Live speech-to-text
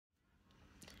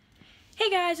Hey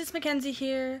guys, it's Mackenzie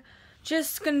here.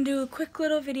 Just gonna do a quick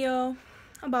little video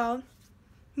about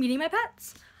meeting my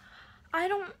pets.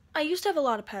 I used to have a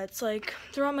lot of pets. Like,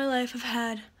 throughout my life I've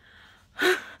had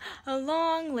a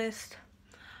long list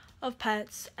of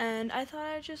pets, and I thought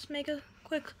I'd just make a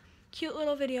quick, cute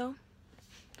little video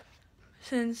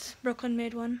since Brooklyn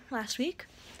made one last week.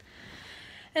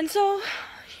 And so,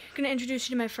 I'm gonna introduce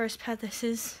you to my first pet. This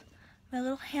is my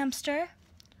little hamster,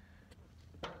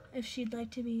 if she'd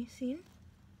like to be seen.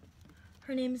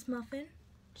 Her name is Muffin.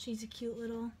 She's a cute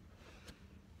little,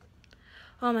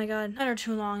 oh my god, I've had her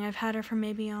too long. I've had her for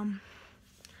maybe a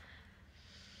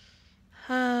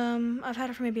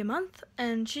month,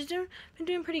 and she's been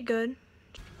doing pretty good.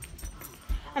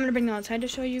 I'm gonna bring them outside to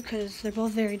show you because they're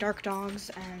both very dark dogs,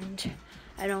 and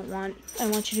I want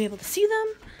you to be able to see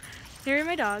them. Here are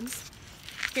my dogs.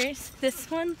 Here's this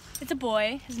one. It's a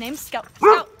boy. His name's Scout.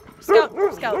 Scout.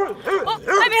 Oh,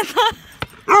 hi, Samantha.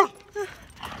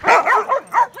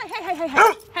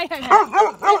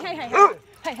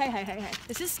 Hey.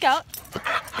 This is Scout.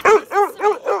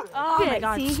 Oh my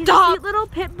god, he's stop! a cute little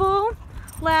pit bull,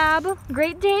 lab,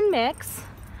 Great Dane mix.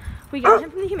 We got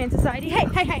him from the Humane Society.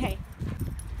 Hey.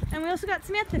 And we also got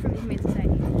Samantha from the Humane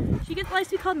Society. She likes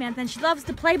to be called Mantha, and she loves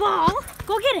to play ball.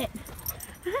 Go get it.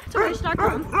 It's a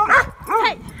British.com.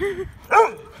 Hey.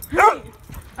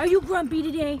 Are you grumpy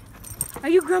today? Are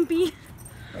you grumpy?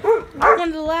 One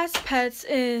of the last pets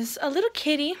is a little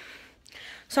kitty.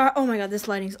 Sorry. Oh my god, this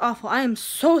lighting's awful. I am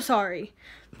so sorry.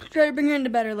 Try to bring her into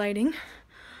better lighting.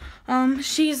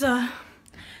 She's a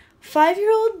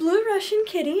 5-year-old blue Russian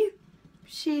kitty.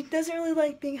 She doesn't really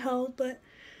like being held, but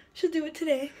she'll do it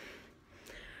today.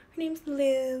 Her name's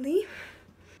Lily.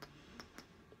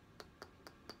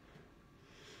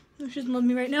 She doesn't love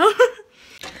me right now.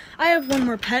 I have one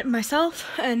more pet myself,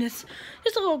 and it's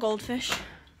just a little goldfish.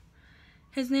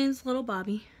 His name's Little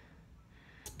Bobby.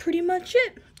 That's pretty much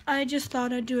it. I just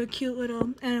thought I'd do a cute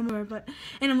little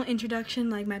animal introduction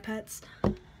like my pets.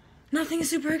 Nothing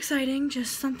super exciting,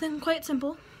 just something quite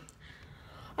simple.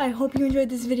 I hope you enjoyed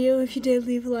this video. If you did,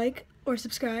 leave a like or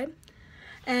subscribe.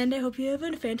 And I hope you have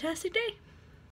a fantastic day.